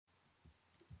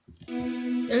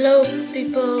Hello,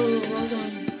 people. Welcome.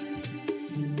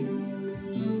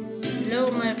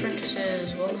 Hello, my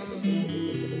apprentices.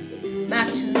 Welcome back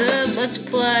to the Let's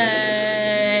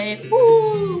Play.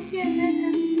 Woo! Yeah.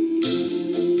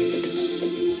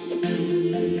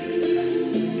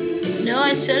 No,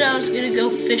 I said I was gonna go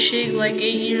fishing like 8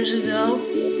 years ago,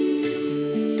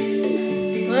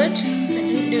 but I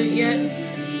didn't do it yet.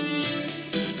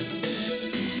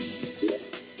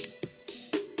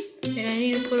 And I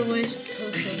need to put away some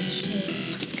potions.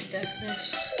 So stack this.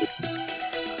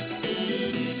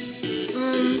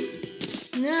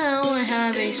 Now I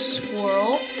have a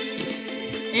squirrel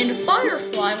and a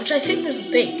firefly, which I think is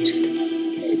bait.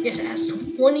 Yes, it has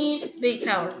 20 bait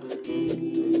power.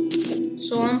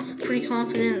 So I'm pretty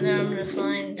confident that I'm gonna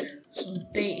find some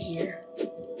bait here.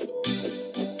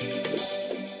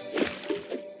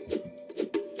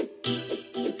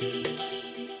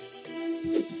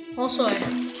 Also, I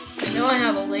know I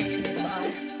have a lake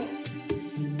nearby.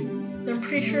 But I'm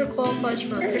pretty sure it qualifies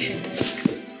for a fishing lake.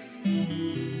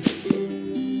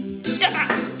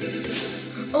 Ah!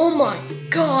 Oh my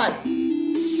god!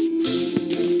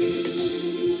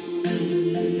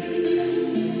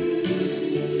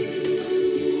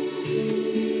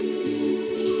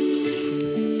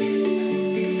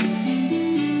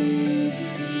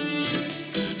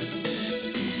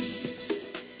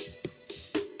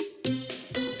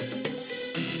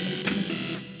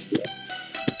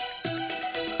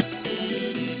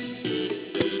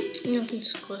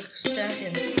 Some quick stack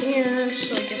in here,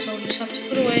 so I guess I'll just have to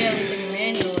put away everything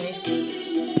manually.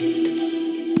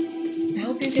 I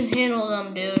hope you can handle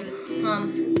them, dude.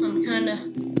 I'm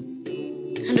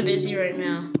kinda busy right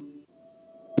now.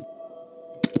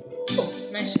 Oh,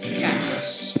 nice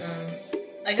cactus.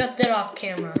 I got that off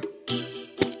camera.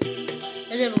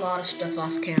 I did a lot of stuff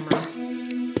off camera.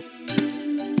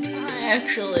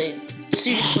 Actually,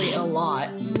 seriously, a lot.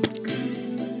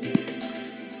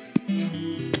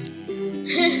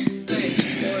 I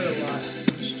explored a lot of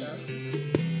stuff.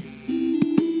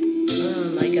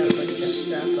 I got a bunch of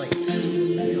stuff like this.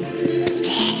 I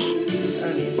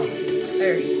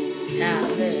already have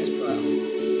this, but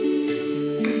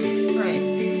right.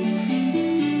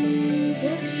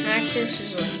 Cactus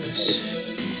is like this.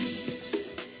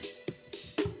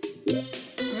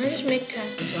 Can I just make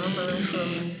cactus armor from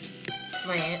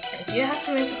my? Do you have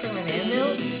to make it from an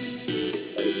anvil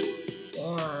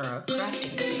or a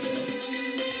crafting table?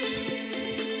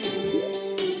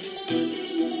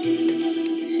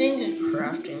 I think a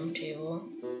crafting table.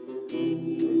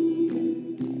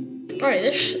 Alright,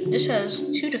 this has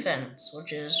 2 defense,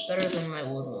 which is better than my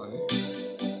wood one.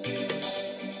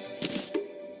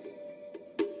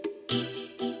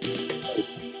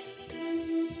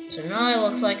 So now I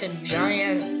look like a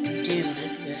giant dude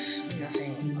with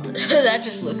nothing on it. That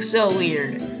just looks so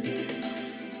weird.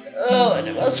 Oh, and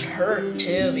it must hurt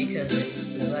too because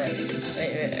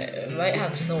it might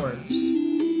have thorns.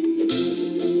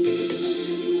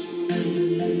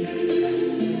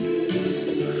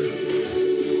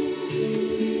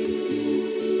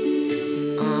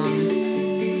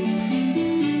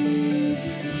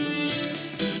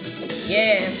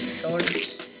 Yeah,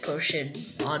 thorns potion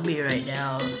on me right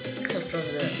now.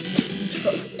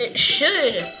 It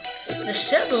should. The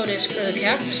set bonus for the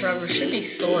cactus armor should be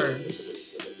thorns.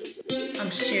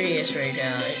 I'm serious right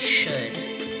now. It should.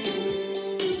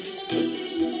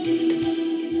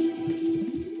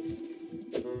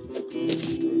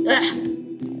 Ah!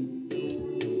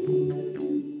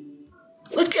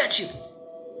 Let's catch you.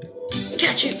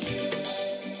 Catch you.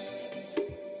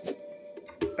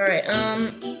 Alright,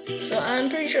 so I'm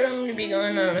pretty sure I'm gonna be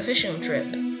going on a fishing trip.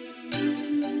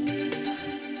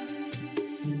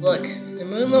 Look, the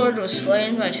Moon Lord was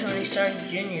slain by Tony Stark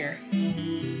Jr.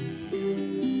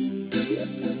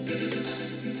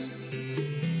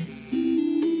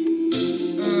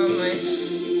 I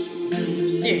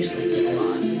seriously did a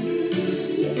lot.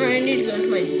 Alright, I need to go into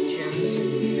my gems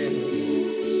and metals.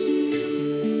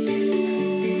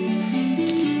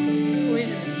 Put away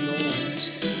this gold.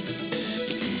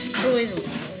 Put away the wood.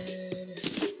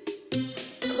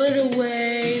 Put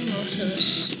away most of the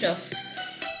stuff.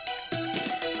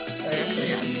 I actually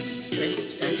have to make them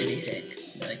stack anything.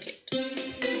 No, I can't.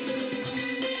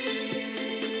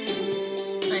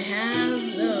 I have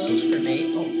those for bait.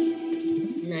 Oh,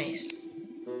 nice.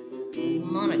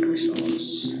 Monocrystals.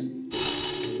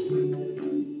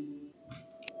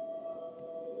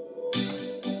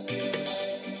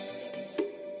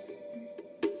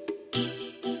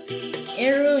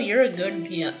 Arrow, you're a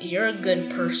good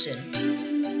person.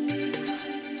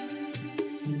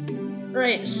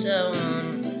 Right, so,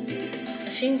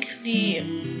 think the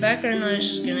background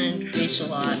noise is gonna increase a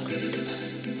lot.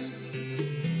 Oops.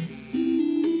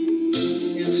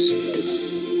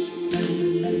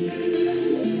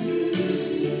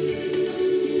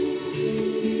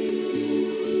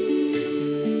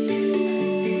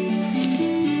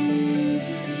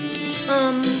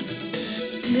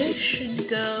 This should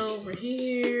go over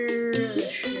here. This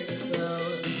should go.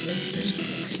 Let's just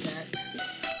fix that.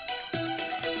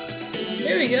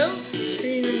 There we go.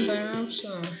 300 by now,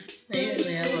 so I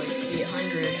usually have like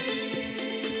 800.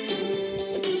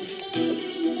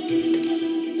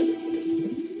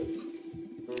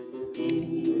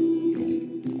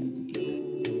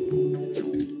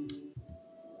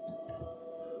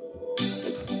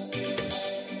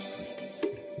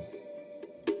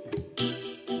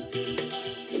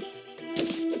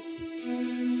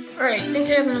 Alright, I think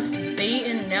I have enough bait,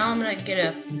 and now I'm gonna get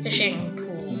a fishing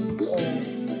pole.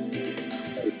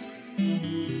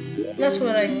 That's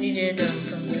what I needed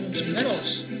from those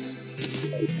metals.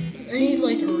 I need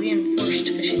like a reinforced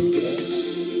fishing pole.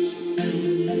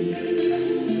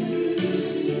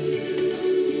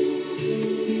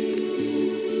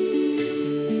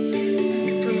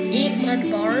 From 8 lead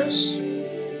bars.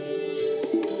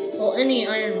 Well, any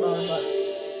iron bar, but.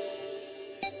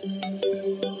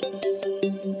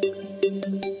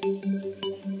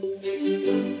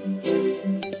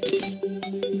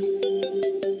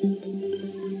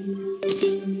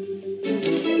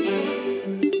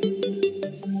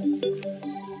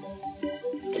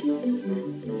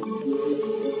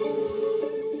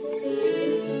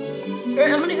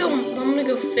 Alright, I'm gonna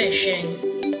go fishing.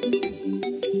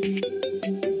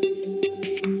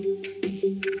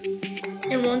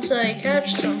 And once I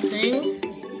catch something,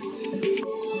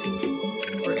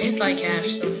 or if I catch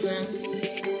something,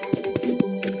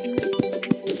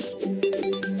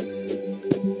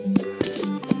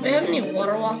 do I have any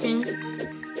water walking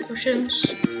potions?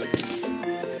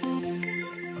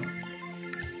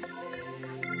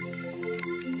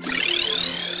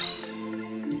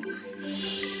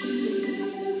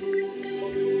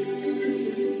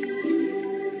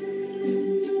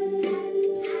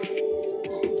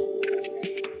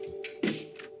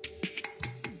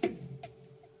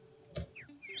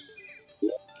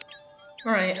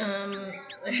 Alright,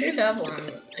 I should have one.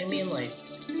 I mean, like,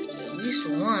 at least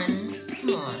one.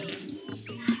 Come on.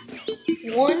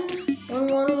 One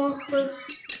water walker?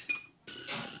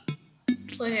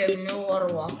 Looks like I have no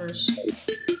water walkers.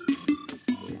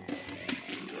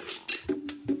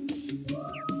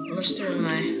 Unless they're in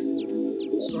my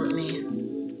sort me.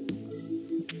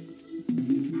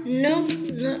 Nope,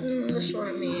 not in the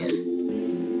sort me.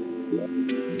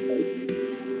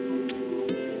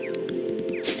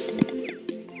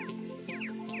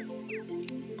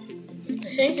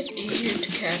 I think it's easier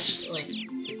to catch, like,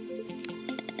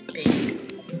 bait.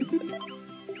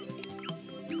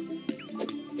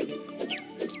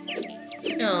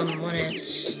 When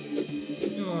it's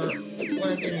in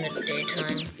the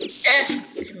daytime.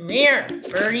 Come here,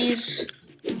 birdies.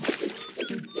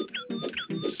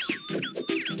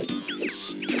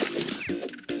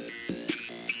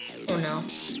 Oh no.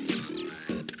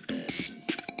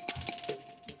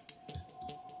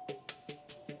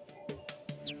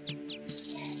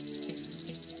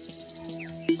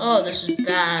 Oh, this is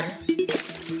bad.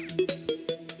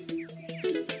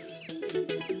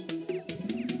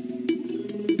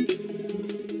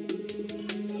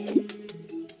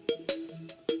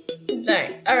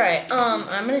 Alright,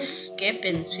 I'm gonna skip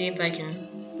and see if I can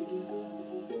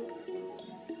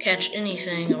catch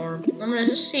anything, or I'm gonna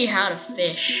just see how to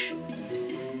fish.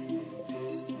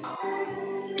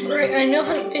 Alright, I know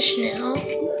how to fish now.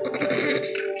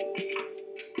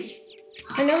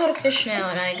 I know how to fish now,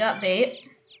 and I got bait.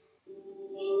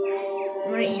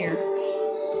 Right here.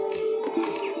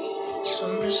 So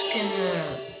I'm just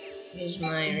gonna use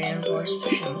my reinforced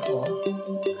fishing pole.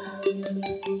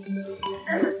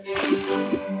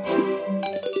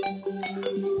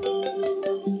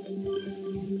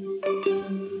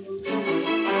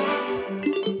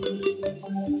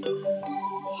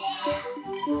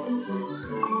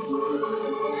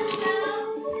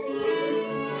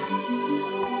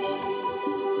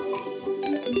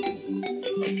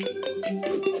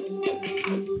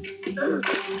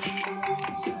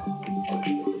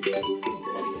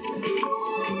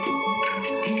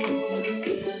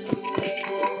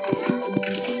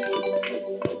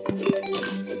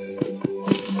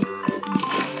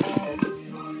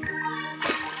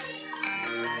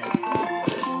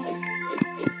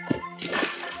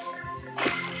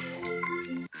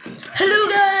 Hello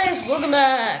guys, welcome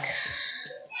back.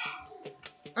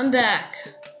 I'm back.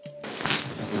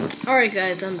 Alright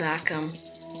guys, I'm back.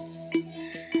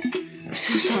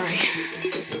 So sorry.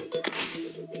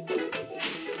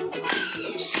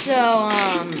 So,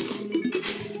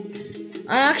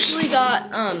 I actually got,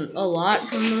 a lot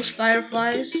from those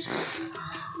fireflies.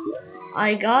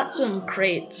 I got some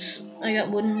crates. I got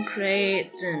wooden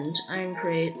crates and iron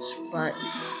crates, but,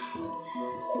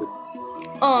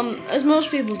 as most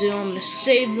people do, I'm gonna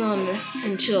save them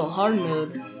until hard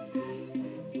mode.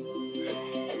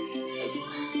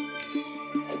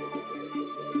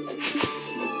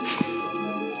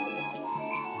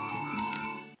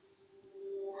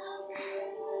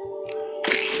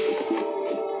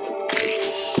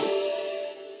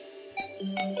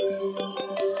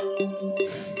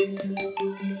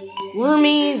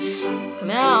 Wormies, come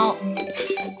out.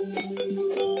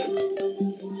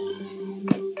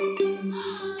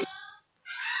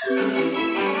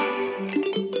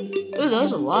 Ooh, that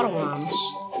was a lot of worms.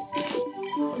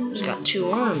 Just got 2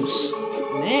 worms.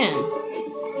 Man.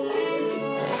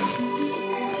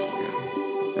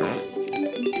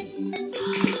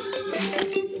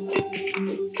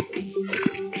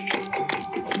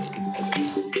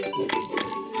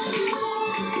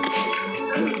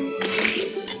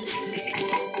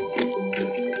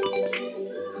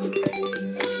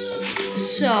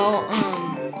 So,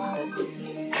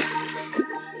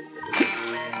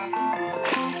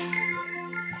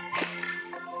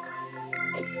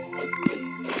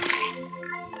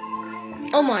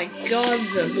 oh my god,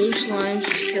 the blue slimes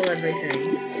just kill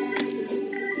everything.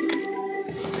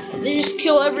 They just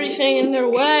kill everything in their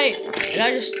way. And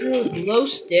I just threw a glow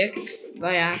stick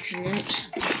by accident.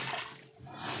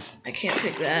 I can't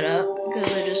pick that up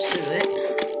because I just threw it.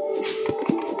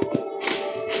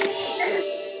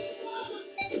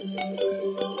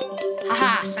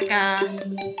 Haha, sucker.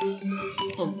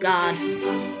 Oh god.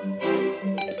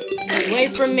 Get away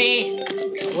from me.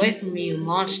 Get away from me, you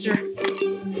monster.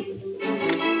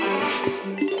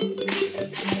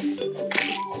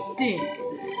 Damn.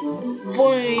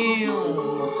 Bam.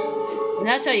 And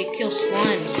that's how you kill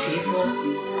slimes,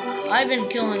 people. I've been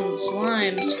killing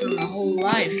slimes for my whole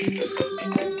life.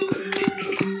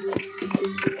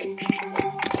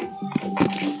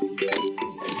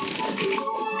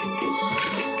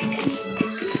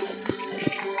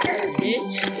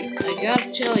 I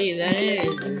gotta tell you that it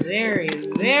is very,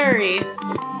 very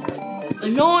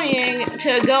annoying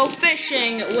to go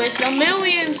fishing with a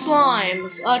million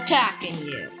slimes attacking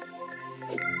you.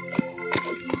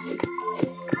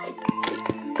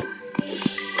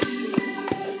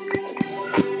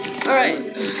 Alright.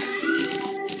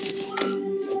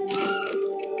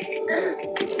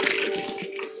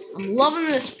 I'm loving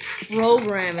this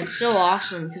program. It's so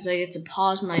awesome because I get to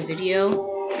pause my video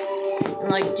and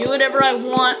like do whatever I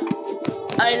want.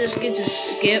 I just get to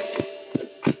skip.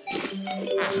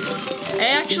 I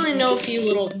actually know a few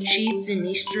little cheats and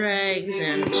Easter eggs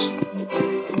and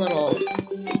little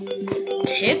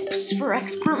tips for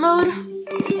expert mode.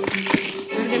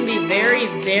 They're gonna be very,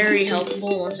 very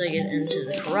helpful once I get into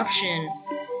the corruption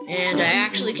and I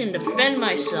actually can defend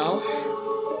myself.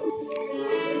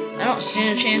 I don't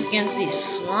stand a chance against these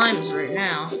slimes right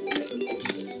now.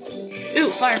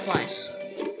 Ooh, fireflies.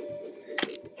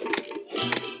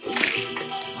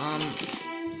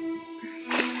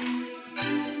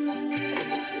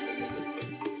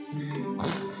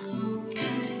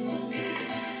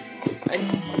 I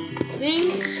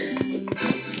think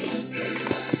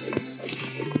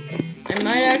I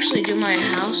might actually do my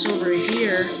house over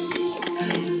here.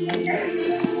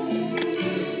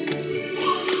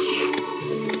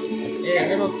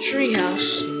 A little tree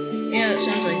house. Yeah, that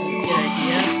sounds like a good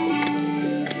idea.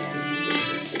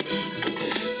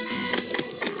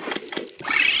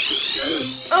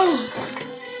 Oh!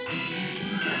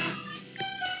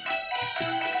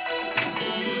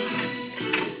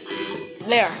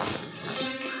 There.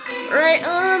 Alright,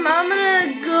 I'm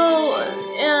gonna go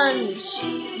and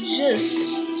just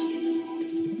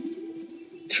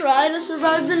try to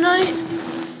survive the night.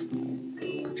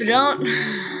 If I don't,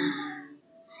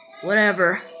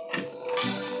 whatever.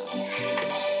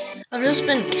 I've just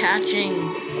been catching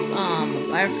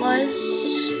fireflies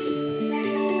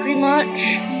pretty much.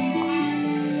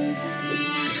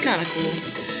 It's kinda cool.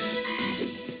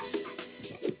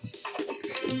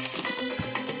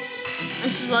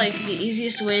 This is like the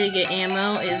easiest way to get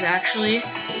ammo is actually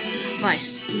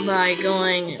by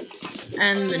going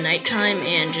in the nighttime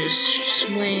and just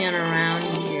swinging around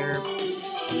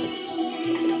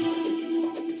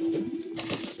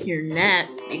your net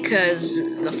because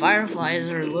the fireflies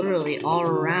are literally all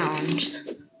around.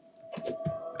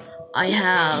 I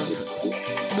have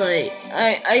like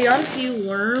I got a few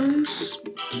worms.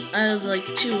 I have like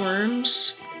 2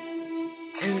 worms.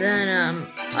 And then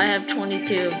I have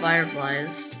 22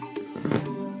 fireflies.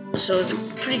 So it's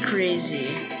pretty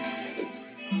crazy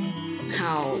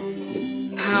how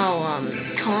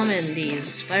common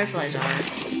these fireflies are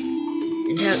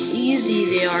and how easy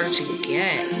they are to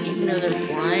get, even though they're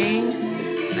flying.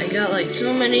 I got like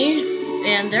so many,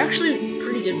 and they're actually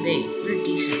pretty good bait, pretty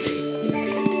decent bait.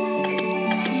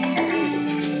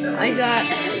 I got,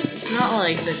 it's not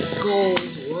like the gold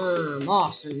worm,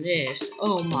 awesome this,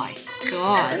 oh my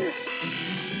god.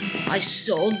 I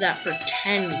sold that for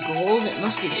 10 gold, it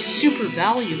must be super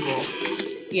valuable.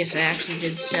 Yes, I actually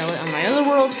did sell it on my other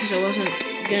world because I wasn't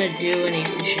gonna do any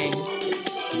fishing.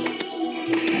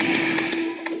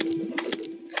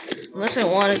 Unless I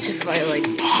wanted to fight like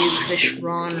Duke Fish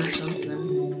Ron or something.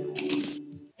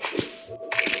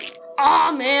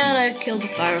 Aw, man, I killed a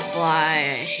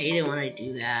firefly. I hate it when I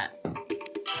do that.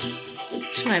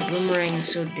 Just my boomerang is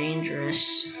so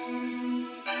dangerous.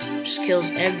 Just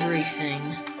kills everything.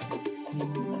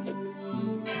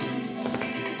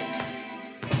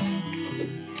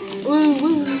 Woo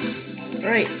woo.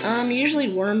 Right,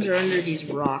 usually worms are under these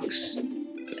rocks.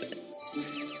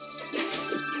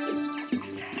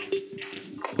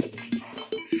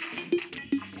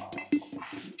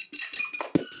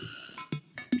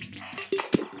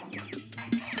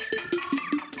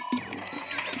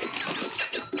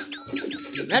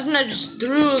 Imagine I just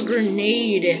threw a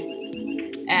grenade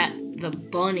at the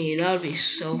bunny. That would be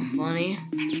so funny.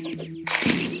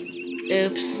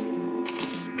 Oops.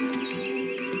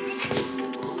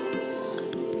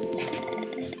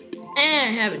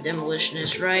 I have a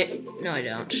demolitionist, right? No, I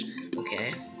don't.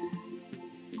 Okay.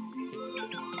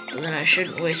 Well, then I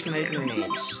shouldn't waste my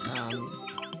grenades.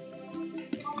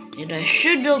 And I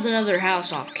should build another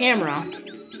house off camera.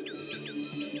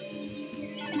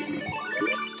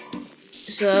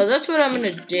 So that's what I'm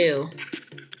gonna do.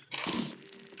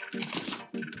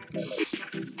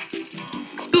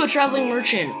 Ooh, a traveling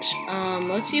merchant.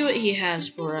 Let's see what he has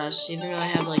for us, even though I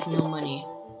have like no money.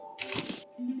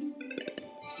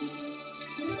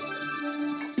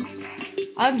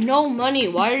 I have no money.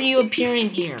 Why are you appearing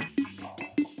here?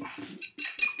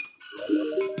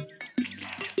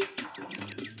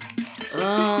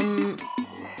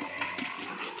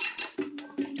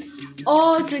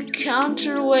 Oh, it's a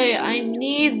counterweight. I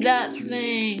need that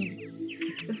thing.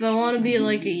 If I want to be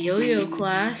like a yo-yo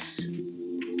class,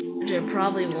 which I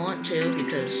probably want to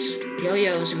because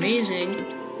yo-yo is amazing.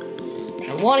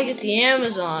 I want to get the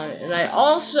Amazon, and I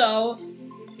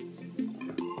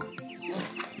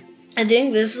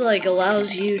think this like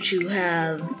allows you to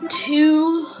have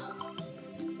 2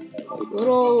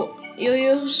 little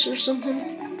yo-yos or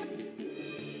something.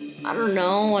 I don't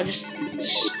know. What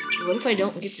if I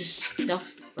don't get this stuff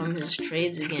from his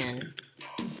trades again?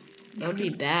 That would be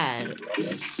bad.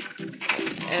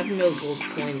 I have no gold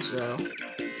coins though.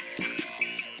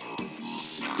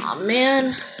 Aw,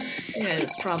 man. I think I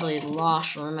probably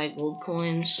lost one of my gold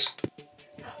coins.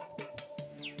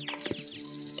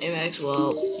 Hey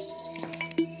Maxwell.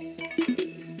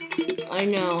 I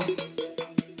know.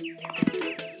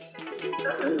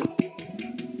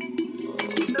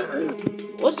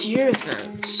 What's your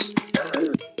defense?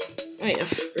 Wait, if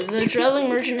the traveling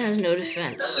merchant has no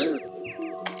defense.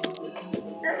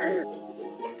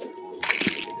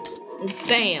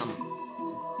 Bam!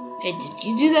 Hey, did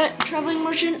you do that, traveling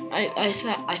merchant? I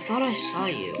thought I saw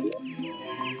you.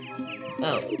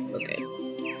 Oh, okay.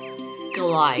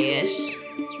 Goliath.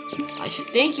 I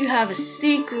think you have a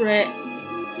secret.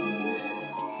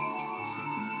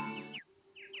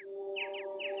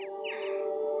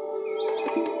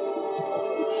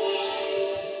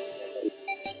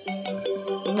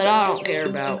 That I don't care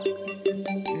about.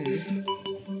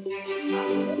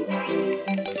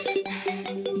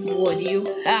 What do you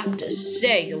have to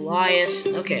say, Goliath?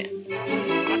 Okay.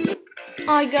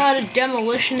 I got a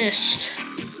demolitionist.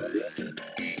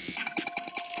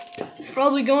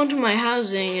 Probably go into my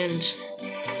housing and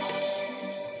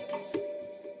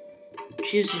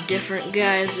choose a different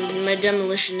guy as my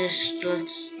demolitionist.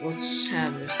 Let's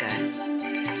have this guy.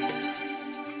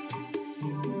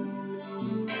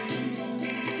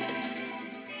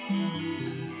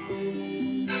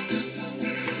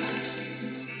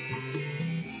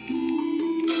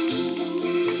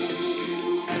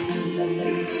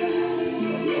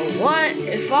 What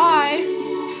if I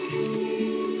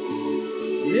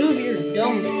move your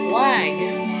dumb flag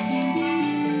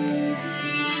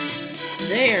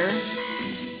there?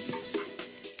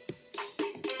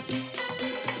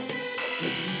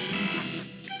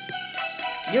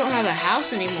 You don't have a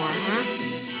house anymore, huh?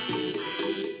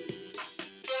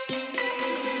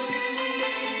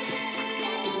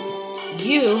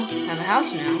 You have a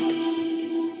house now.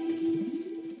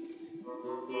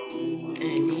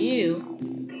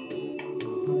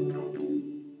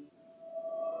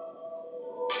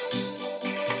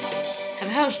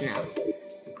 house now.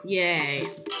 Yay.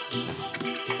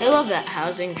 I love that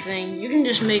housing thing. You can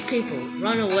just make people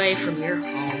run away from your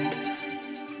home.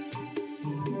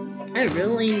 I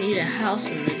really need a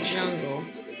house in the jungle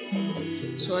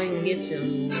so I can get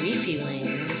some leafy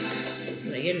wings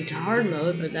when I get into hard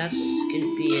mode, but that's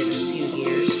gonna be in a few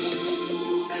years.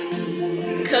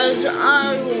 Because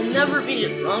I will never be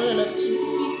strong enough to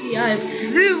defeat the Eye of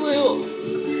Cthulhu,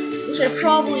 which I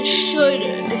probably should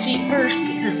defeat first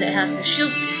because it has the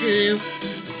Shield of Cthulhu,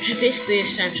 which is basically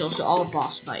essential to all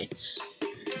boss fights.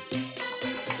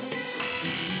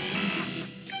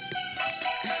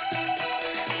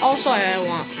 Also, I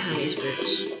want Hermes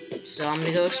boots, so I'm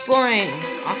gonna go exploring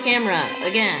off camera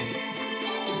again.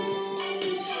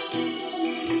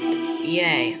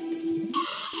 Yay.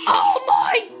 Oh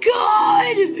my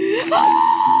god!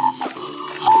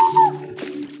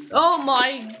 Oh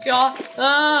my god!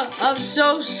 I'm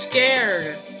so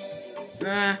scared.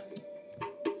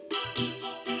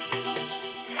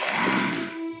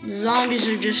 Zombies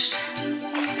are just...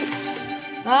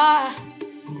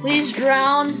 please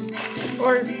drown.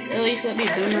 Or at least let me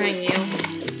boomerang you.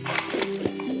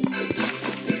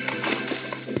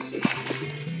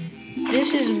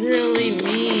 This is really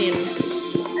mean.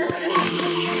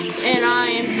 And I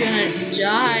am gonna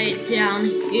die down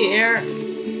here.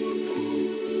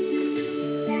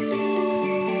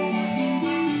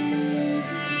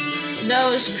 That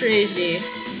was crazy.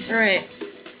 Alright.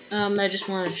 I just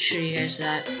wanted to show you guys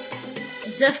that.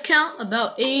 Death count,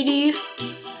 about 80.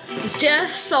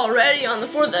 Deaths already on the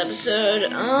 4th episode.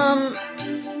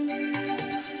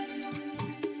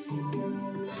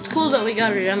 It's cool that we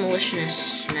got a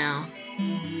demolitionist now.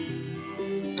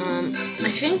 I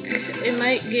think it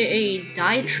might get a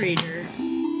die trader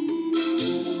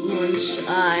once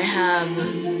I have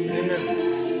enough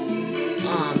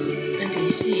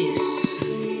NPCs.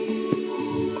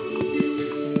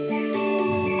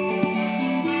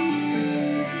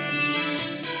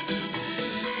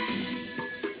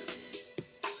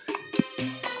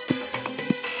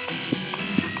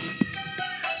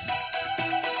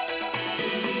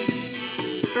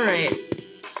 Alright.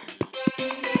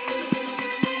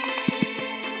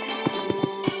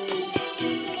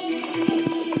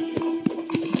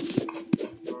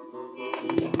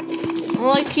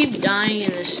 Well, I keep dying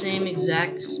in the same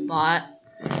exact spot.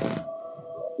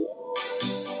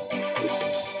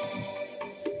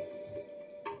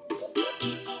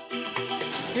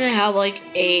 And I have like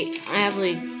 8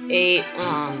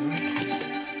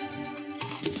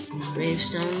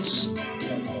 gravestones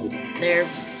there.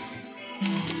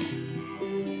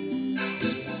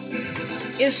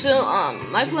 Yeah, so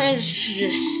my plan is to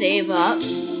just save up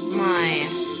my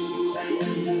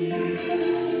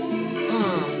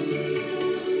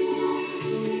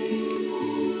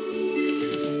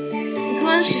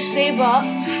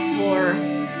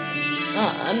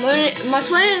my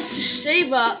plan is to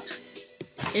save up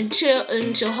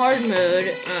until hard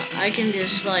mode. I can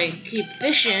just like keep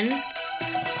fishing,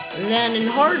 and then in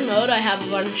hard mode I have a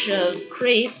bunch of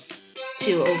crates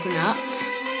to open up,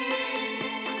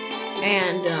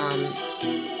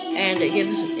 and it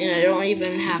gives, and I don't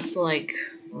even have to like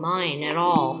mine at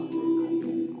all.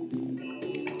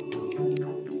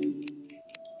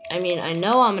 I mean, I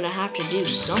know I'm gonna have to do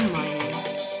some mining.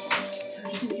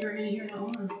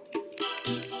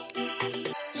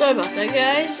 Sorry about that,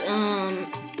 guys.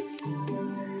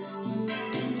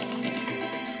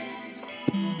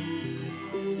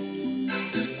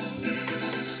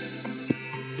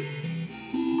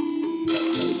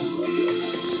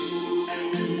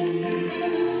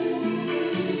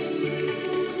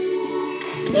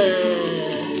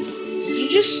 Did you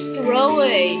just throw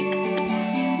a...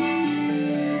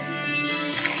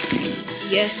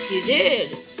 Yes, you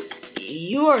did.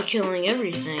 You are killing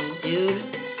everything, dude.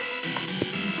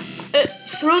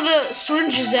 Throw the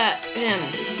syringes at him.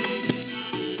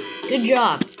 Good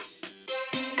job.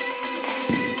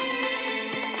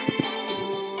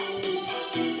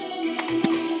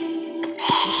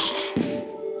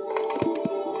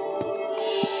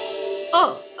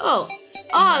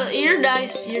 Oh, you're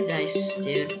nice, dude.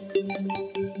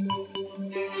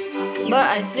 But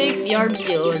I think the arms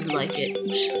dealer would like it.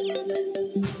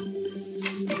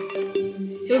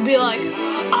 He would be like,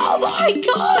 oh my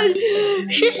god,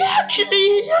 she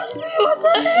actually knows me with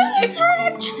the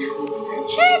electric.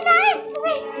 She likes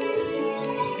me.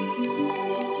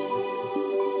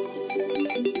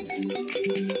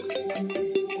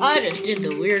 I just did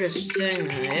the weirdest thing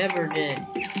I ever did.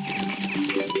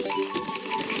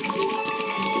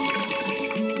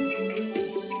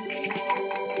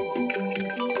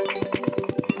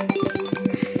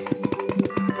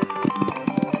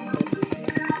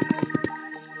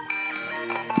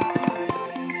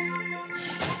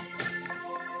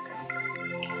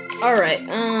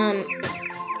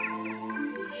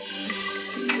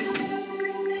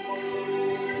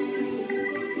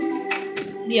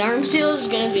 The arms dealer is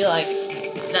gonna be like,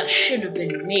 that should have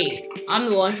been me. I'm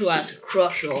the one who has a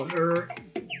crush on her.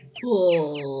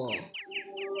 Oh.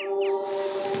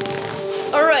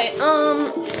 Alright,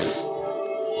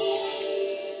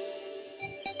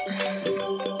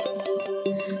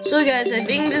 so guys, I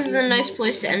think this is a nice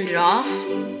place to end it off,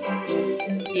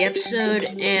 the episode,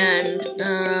 and,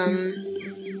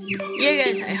 yeah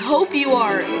guys, I hope you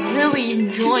are really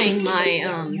enjoying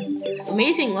my,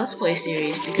 amazing Let's Play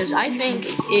series, because I think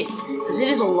it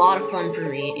is a lot of fun for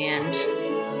me, and,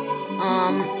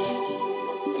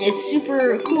 it's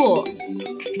super cool.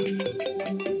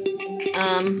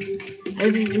 I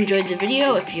hope you've enjoyed the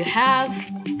video. If you have,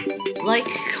 like,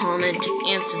 comment,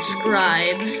 and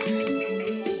subscribe.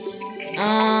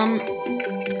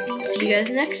 See you guys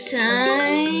next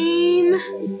time.